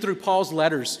as you read through Paul's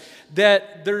letters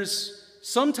that there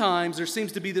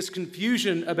seems to be this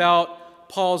confusion about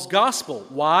Paul's gospel.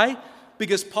 Why?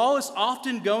 Because Paul is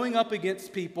often going up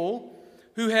against people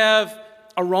who have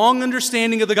a wrong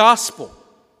understanding of the gospel.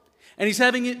 And he's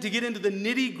having it to get into the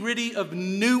nitty-gritty of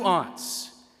nuance.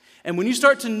 And when you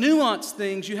start to nuance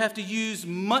things, you have to use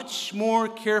much more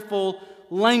careful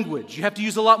language. You have to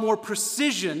use a lot more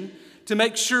precision to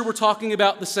make sure we're talking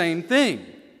about the same thing.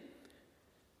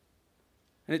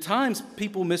 And at times,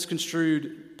 people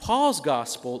misconstrued Paul's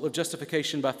gospel of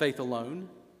justification by faith alone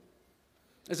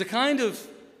as a kind of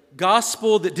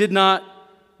gospel that did not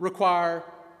require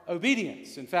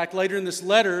obedience. In fact, later in this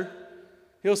letter,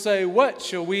 he'll say, "What?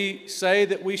 Shall we say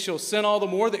that we shall sin all the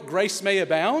more that grace may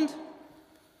abound?"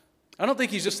 I don't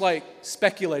think he's just like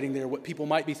speculating there what people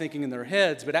might be thinking in their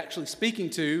heads, but actually speaking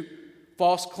to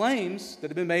false claims that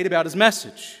have been made about his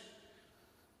message.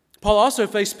 Paul also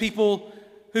faced people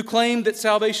who claimed that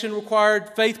salvation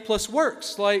required faith plus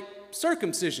works, like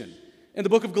circumcision in the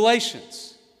book of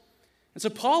Galatians. And so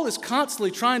Paul is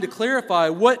constantly trying to clarify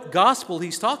what gospel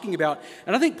he's talking about.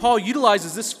 And I think Paul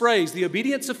utilizes this phrase, the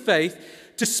obedience of faith,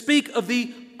 to speak of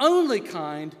the only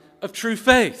kind of true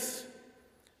faith.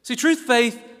 See, true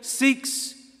faith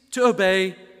seeks to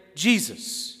obey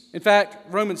Jesus. In fact,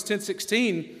 Romans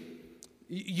 10:16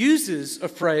 uses a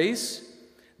phrase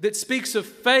that speaks of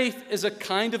faith as a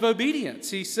kind of obedience.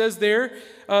 He says there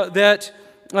that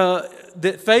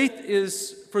faith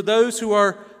is for those who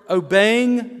are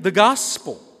obeying the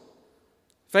gospel.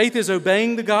 Faith is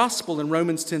obeying the gospel in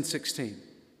Romans 10:16.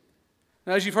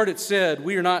 Now, as you've heard it said,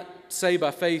 we are not saved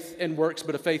by faith and works,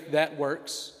 but a faith that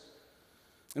works.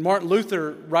 And Martin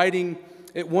Luther, writing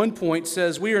at one point,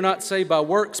 says, "We are not saved by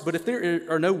works, but if there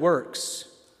are no works,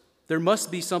 there must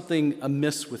be something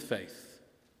amiss with faith."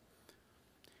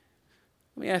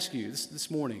 Let me ask you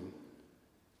this morning.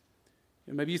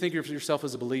 Maybe you think of yourself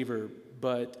as a believer,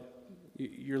 but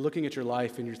you're looking at your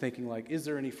life and you're thinking like, is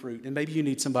there any fruit? And maybe you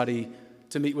need somebody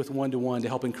to meet with one-to-one to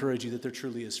help encourage you that there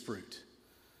truly is fruit.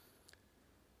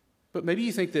 But maybe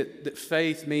you think that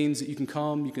faith means that you can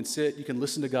come, you can sit, you can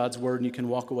listen to God's word, and you can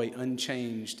walk away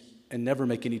unchanged and never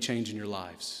make any change in your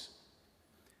lives.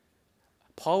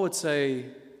 Paul would say,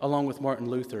 along with Martin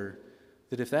Luther,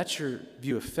 that if that's your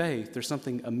view of faith, there's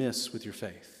something amiss with your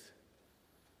faith.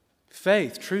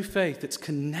 Faith, true faith, that's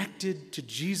connected to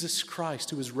Jesus Christ,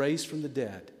 who was raised from the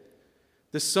dead,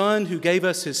 the Son who gave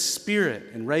us his Spirit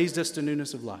and raised us to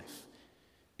newness of life.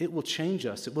 It will change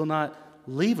us. It will not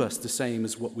leave us the same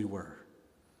as what we were.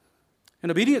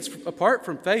 And obedience apart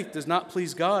from faith does not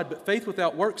please God, but faith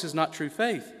without works is not true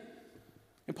faith.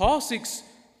 And Paul seeks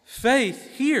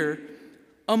faith here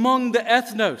among the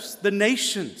ethnos, the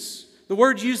nations, the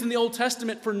word used in the Old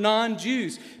Testament for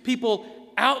non-Jews, people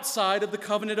outside of the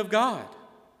covenant of God.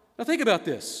 Now think about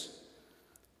this.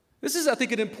 This is, I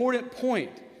think, an important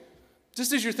point.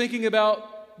 Just as you're thinking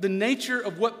about the nature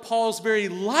of what Paul's very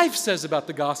life says about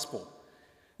the gospel.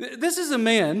 This is a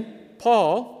man,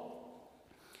 Paul,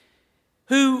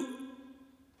 who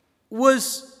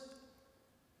was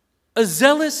a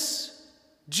zealous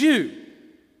Jew.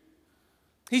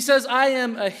 He says, "I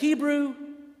am a Hebrew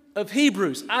of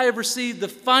Hebrews. I have received the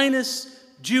finest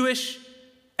Jewish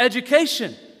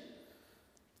education.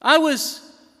 I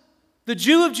was the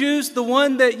Jew of Jews, the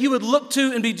one that you would look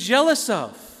to and be jealous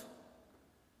of."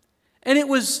 And it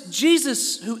was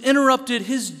Jesus who interrupted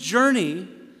his journey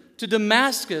to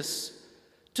Damascus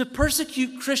to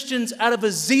persecute Christians out of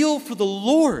a zeal for the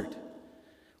Lord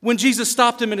when Jesus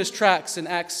stopped him in his tracks in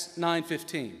Acts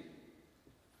 9:15.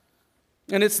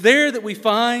 And it's there that we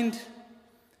find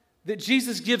that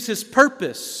Jesus gives his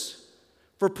purpose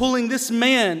for pulling this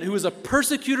man who was a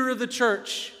persecutor of the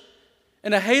church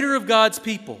and a hater of God's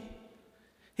people.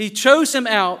 He chose him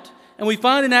out, and we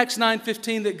find in Acts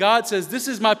 9:15 that God says, "This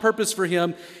is my purpose for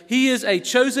him. He is a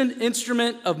chosen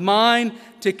instrument of mine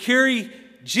to carry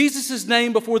Jesus'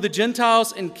 name before the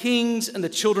Gentiles and kings and the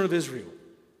children of Israel."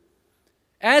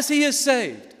 As he is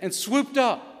saved and swooped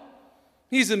up,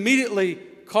 he's immediately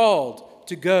called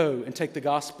to go and take the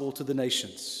gospel to the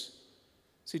nations.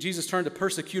 See, Jesus turned a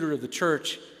persecutor of the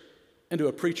church into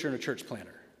a preacher and a church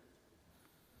planter.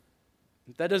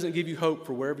 If that doesn't give you hope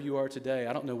for wherever you are today,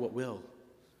 I don't know what will.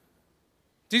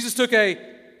 Jesus took a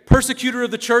persecutor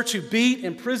of the church who beat,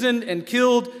 imprisoned, and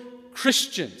killed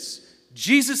Christians,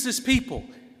 Jesus' people,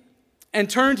 and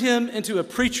turned him into a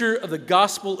preacher of the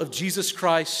gospel of Jesus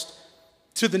Christ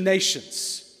to the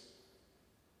nations.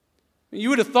 You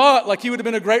would have thought like he would have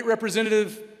been a great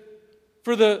representative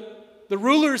for the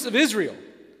rulers of Israel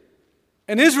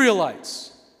and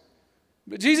Israelites.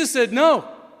 But Jesus said, "No,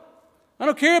 I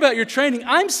don't care about your training.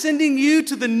 I'm sending you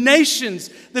to the nations,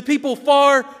 the people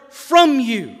far from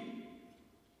you."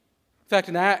 In fact,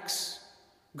 in Acts,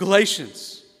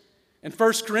 Galatians, In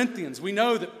 1 Corinthians, we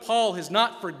know that Paul has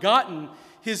not forgotten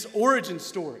his origin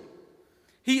story.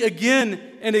 He again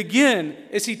and again,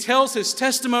 as he tells his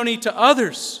testimony to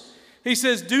others, he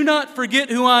says, "Do not forget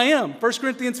who I am." 1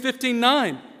 Corinthians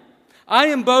 15:9. "I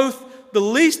am both the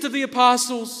least of the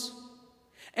apostles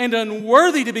and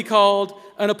unworthy to be called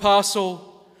an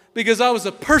apostle because I was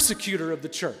a persecutor of the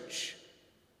church."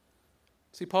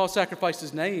 See, Paul sacrificed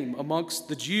his name amongst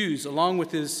the Jews along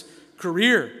with his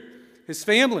career, his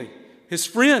family, his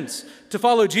friends, to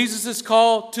follow Jesus'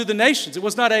 call to the nations. It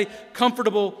was not a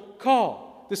comfortable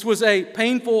call. This was a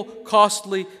painful,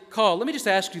 costly call. Let me just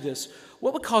ask you this.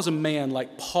 What would cause a man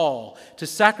like Paul to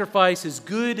sacrifice his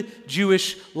good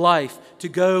Jewish life to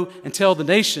go and tell the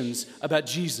nations about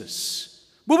Jesus?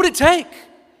 What would it take?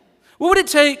 What would it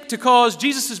take to cause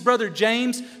Jesus' brother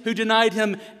James, who denied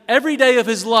him every day of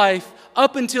his life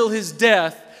up until his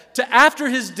death, to after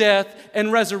his death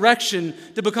and resurrection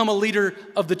to become a leader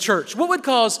of the church? What would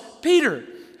cause Peter,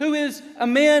 who is a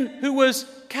man who was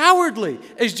cowardly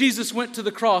as Jesus went to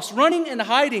the cross, running and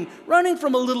hiding, running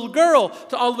from a little girl,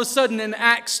 to all of a sudden in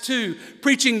Acts 2,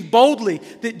 preaching boldly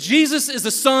that Jesus is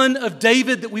the son of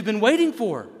David that we've been waiting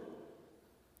for?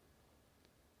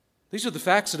 These are the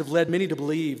facts that have led many to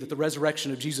believe that the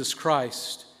resurrection of Jesus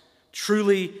Christ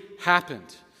truly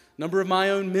happened. A number of my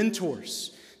own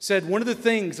mentors said one of the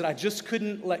things that I just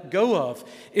couldn't let go of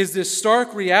is this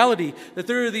stark reality that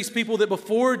there are these people that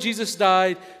before Jesus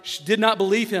died did not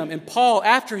believe him. And Paul,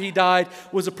 after he died,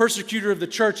 was a persecutor of the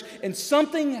church. And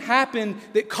something happened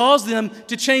that caused them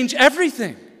to change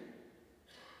everything.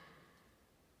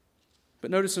 But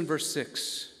notice in verse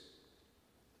 6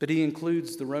 that he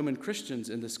includes the Roman Christians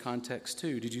in this context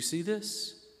too. Did you see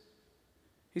this?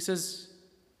 He says,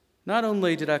 "Not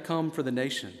only did I come for the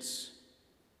nations,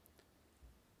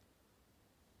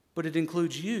 but it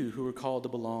includes you who are called to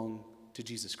belong to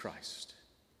Jesus Christ."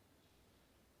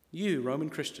 You,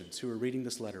 Roman Christians who are reading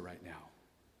this letter right now,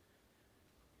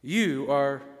 you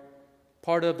are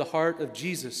part of the heart of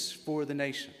Jesus for the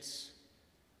nations.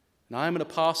 And I am an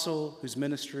apostle whose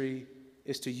ministry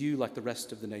is to you like the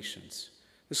rest of the nations.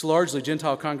 This largely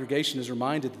Gentile congregation is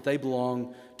reminded that they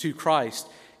belong to Christ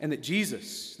and that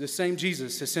Jesus, this same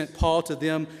Jesus, has sent Paul to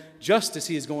them just as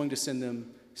he is going to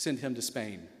send him to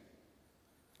Spain.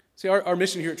 See, our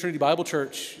mission here at Trinity Bible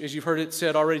Church, as you've heard it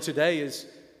said already today, is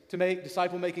to make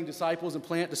disciple-making disciples and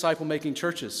plant disciple-making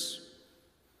churches.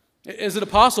 As an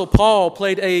apostle, Paul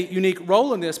played a unique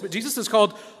role in this, but Jesus has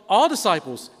called all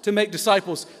disciples to make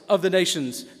disciples of the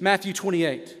nations, Matthew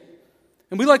 28.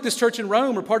 And we, like this church in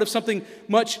Rome, are part of something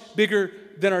much bigger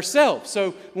than ourselves.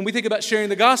 So when we think about sharing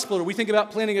the gospel or we think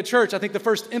about planting a church, I think the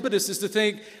first impetus is to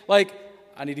think, like,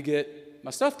 I need to get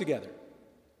my stuff together.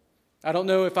 I don't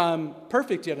know if I'm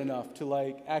perfect yet enough to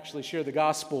actually share the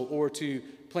gospel or to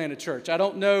plant a church. I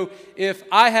don't know if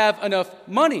I have enough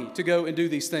money to go and do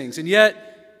these things. And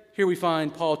yet, here we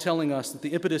find Paul telling us that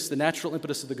the natural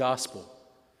impetus of the gospel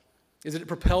is that it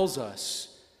propels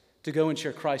us to go and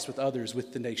share Christ with others,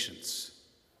 with the nations.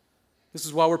 This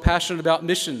is why we're passionate about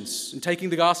missions and taking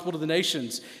the gospel to the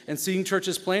nations and seeing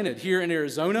churches planted here in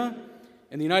Arizona,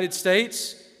 in the United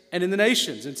States, and in the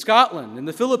nations, in Scotland, in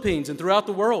the Philippines, and throughout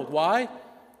the world. Why?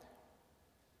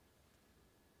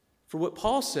 For what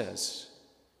Paul says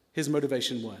his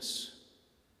motivation was: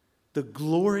 the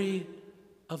glory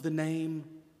of the name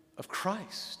of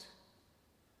Christ.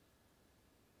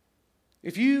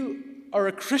 If you are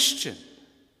a Christian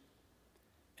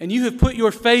and you have put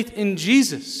your faith in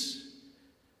Jesus,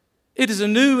 it is a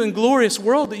new and glorious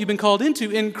world that you've been called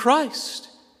into in Christ.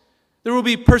 There will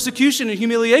be persecution and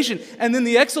humiliation, and then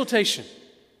the exaltation.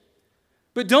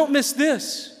 But don't miss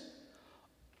this.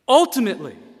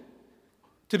 Ultimately,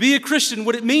 to be a Christian,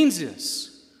 what it means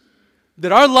is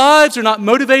that our lives are not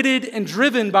motivated and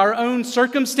driven by our own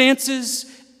circumstances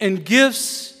and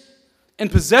gifts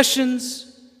and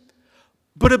possessions,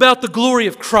 but about the glory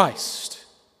of Christ.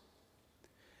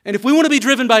 And if we want to be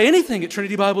driven by anything at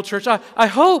Trinity Bible Church, I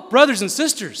hope, brothers and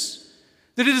sisters,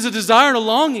 that it is a desire and a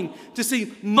longing to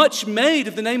see much made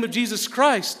of the name of Jesus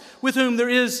Christ, with whom there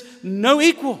is no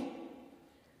equal.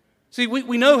 See,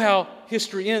 we know how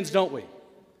history ends, don't we?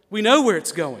 We know where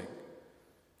it's going.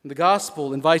 And the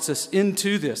gospel invites us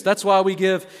into this. That's why we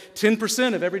give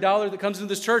 10% of every dollar that comes into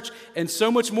this church, and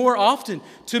so much more often,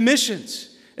 to missions.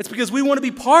 It's because we want to be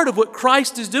part of what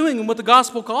Christ is doing and what the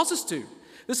gospel calls us to.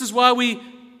 This is why we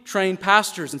train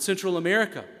pastors in Central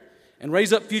America and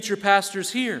raise up future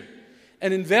pastors here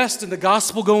and invest in the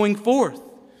gospel going forth.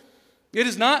 It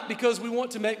is not because we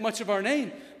want to make much of our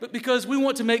name, but because we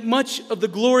want to make much of the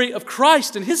glory of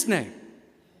Christ and His name.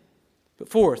 But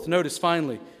fourth, notice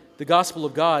finally, the gospel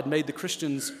of God made the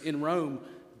Christians in Rome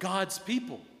God's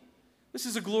people. This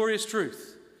is a glorious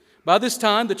truth. By this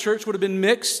time, the church would have been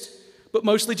mixed, but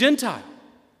mostly Gentile.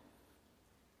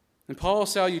 And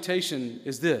Paul's salutation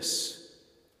is this,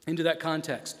 into that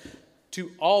context,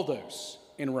 to all those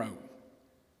in Rome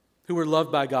who were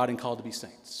loved by God and called to be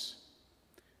saints.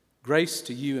 Grace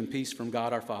to you and peace from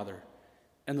God our Father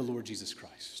and the Lord Jesus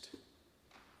Christ.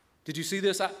 Did you see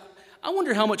this? I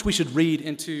wonder how much we should read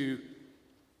into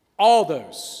all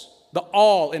those, the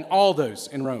all and all those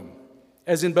in Rome,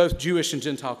 as in both Jewish and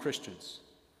Gentile Christians.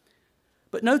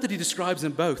 But note that he describes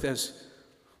them both as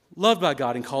loved by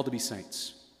God and called to be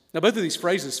saints. Now, both of these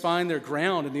phrases find their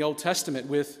ground in the Old Testament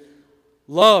with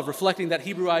love, reflecting that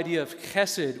Hebrew idea of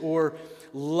chesed, or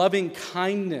loving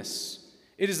kindness.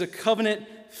 It is a covenant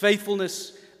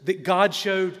faithfulness that God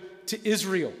showed to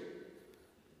Israel.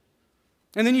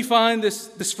 And then you find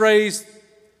this phrase,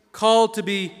 called to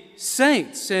be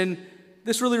saints. And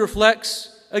this really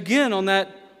reflects, again, on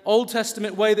that Old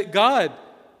Testament way that God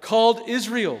called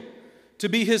Israel to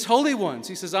be his holy ones.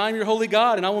 He says, I am your holy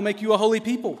God, and I will make you a holy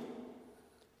people.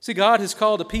 See, God has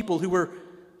called a people who were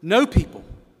no people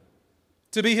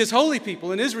to be his holy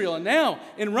people in Israel. And now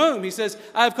in Rome, he says,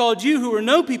 I have called you who are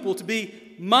no people to be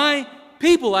my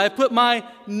people. I have put my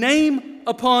name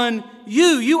upon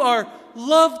you. You are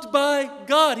loved by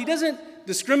God. He doesn't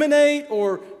discriminate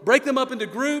or break them up into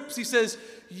groups. He says,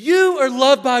 you are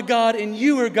loved by God, and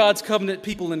you are God's covenant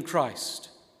people in Christ.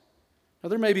 Now,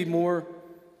 there may be more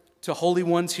to holy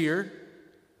ones here.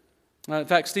 In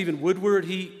fact, Stephen Woodward,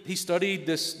 he studied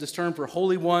this term for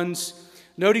holy ones,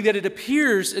 noting that it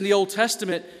appears in the Old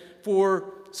Testament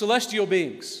for celestial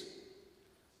beings.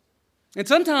 And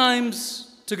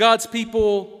sometimes to God's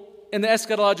people in the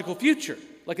eschatological future,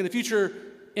 like in the future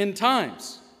end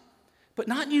times. But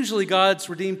not usually God's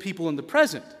redeemed people in the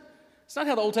present. It's not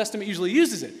how the Old Testament usually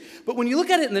uses it. But when you look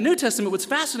at it in the New Testament, what's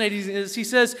fascinating is he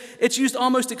says it's used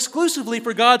almost exclusively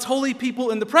for God's holy people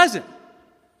in the present.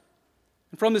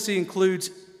 And from this he includes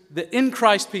the in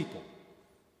Christ people,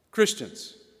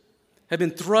 Christians, have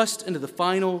been thrust into the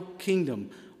final kingdom,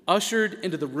 ushered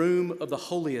into the room of the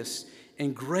holiest,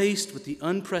 and graced with the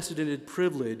unprecedented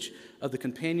privilege of the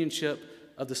companionship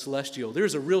of the celestial.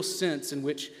 There's a real sense in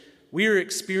which we are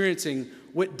experiencing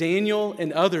what Daniel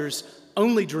and others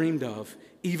only dreamed of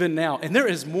even now. And there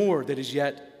is more that is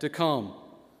yet to come.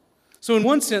 So in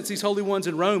one sense, these holy ones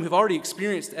in Rome have already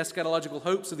experienced the eschatological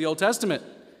hopes of the Old Testament.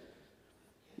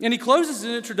 And he closes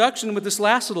his introduction with this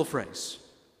last little phrase.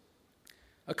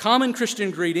 A common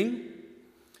Christian greeting,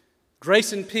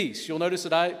 grace and peace. You'll notice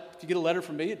that if you get a letter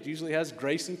from me, it usually has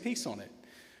grace and peace on it.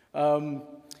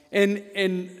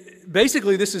 And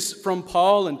basically this is from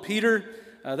Paul and Peter.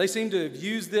 They seem to have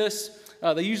used this.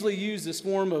 They usually use this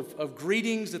form of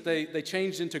greetings that they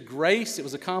changed into grace. It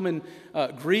was a common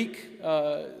Greek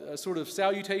sort of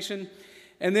salutation.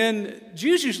 And then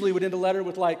Jews usually would end a letter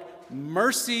with like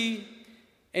mercy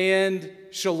and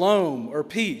shalom or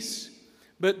peace.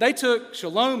 But they took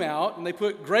shalom out and they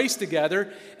put grace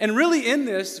together. And really in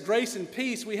this grace and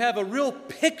peace, we have a real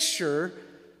picture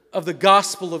of the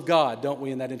gospel of God, don't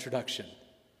we, in that introduction?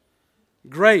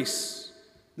 Grace,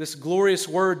 this glorious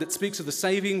word that speaks of the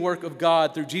saving work of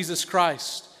God through Jesus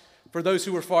Christ for those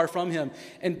who are far from him.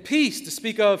 And peace, to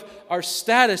speak of our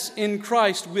status in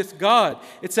Christ with God.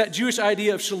 It's that Jewish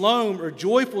idea of shalom, or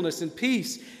joyfulness and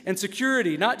peace and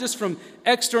security, not just from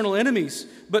external enemies,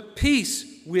 but peace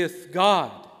with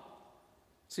God.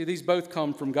 See, these both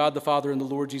come from God the Father and the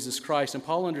Lord Jesus Christ. And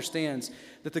Paul understands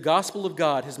that the gospel of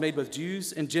God has made both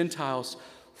Jews and Gentiles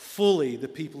fully the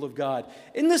people of God.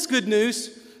 Isn't this good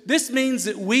news? This means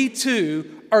that we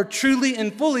too are truly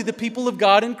and fully the people of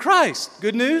God in Christ.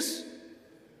 Good news?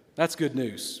 That's good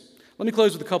news. Let me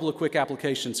close with a couple of quick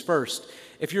applications. First,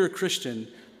 if you're a Christian,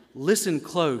 listen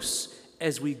close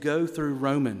as we go through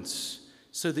Romans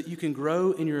so that you can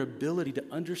grow in your ability to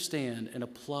understand and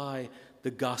apply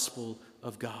the gospel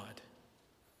of God.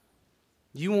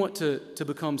 You want to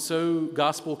become so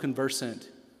gospel conversant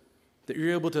that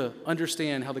you're able to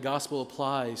understand how the gospel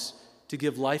applies to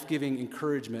give life-giving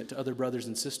encouragement to other brothers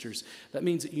and sisters. That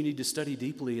means that you need to study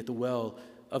deeply at the well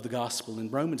of the gospel,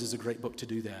 and Romans is a great book to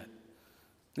do that.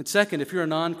 And second, if you're a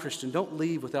non-Christian, don't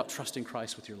leave without trusting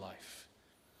Christ with your life.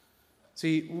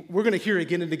 See, we're going to hear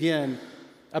again and again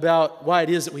about why it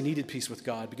is that we needed peace with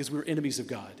God, because we were enemies of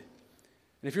God.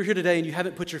 And if you're here today and you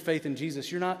haven't put your faith in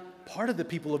Jesus, you're not part of the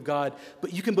people of God,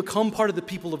 but you can become part of the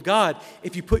people of God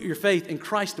if you put your faith in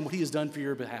Christ and what he has done for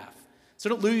your behalf. So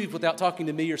don't leave without talking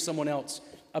to me or someone else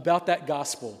about that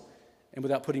gospel and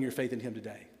without putting your faith in him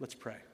today. Let's pray.